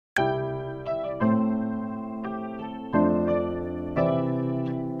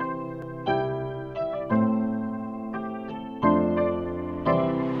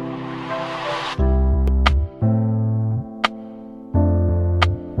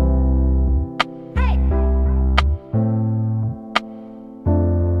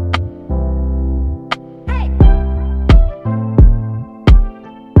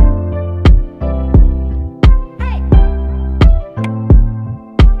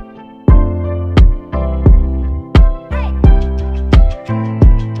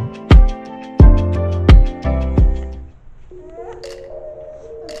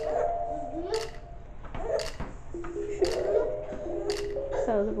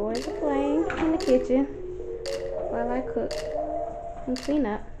boys are playing in the kitchen while I cook and clean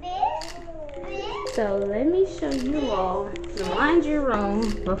up. So let me show you all the laundry room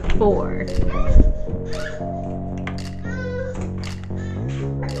before.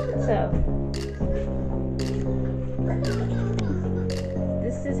 So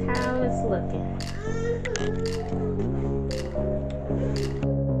this is how it's looking.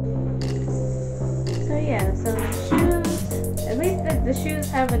 So yeah, so the shoes, at least the shoes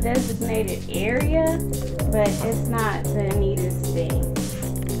have a designated area, but it's not the neatest thing.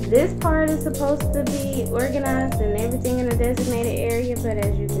 This part is supposed to be organized and everything in a designated area, but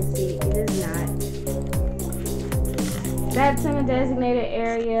as you can see, it is not. That's in a designated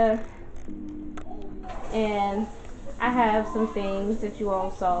area, and I have some things that you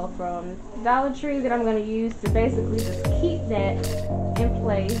all saw from Dollar Tree that I'm going to use to basically just keep that in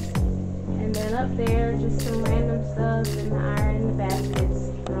place. And then up there, just some random stuff in the iron baskets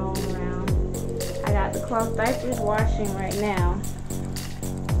thrown around. I got the cloth diapers washing right now.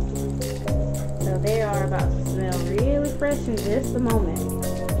 So they are about to smell really fresh in just a moment.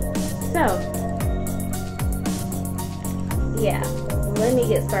 So, yeah, let me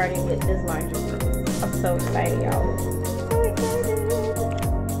get started with this laundry room. I'm so excited, y'all. So excited.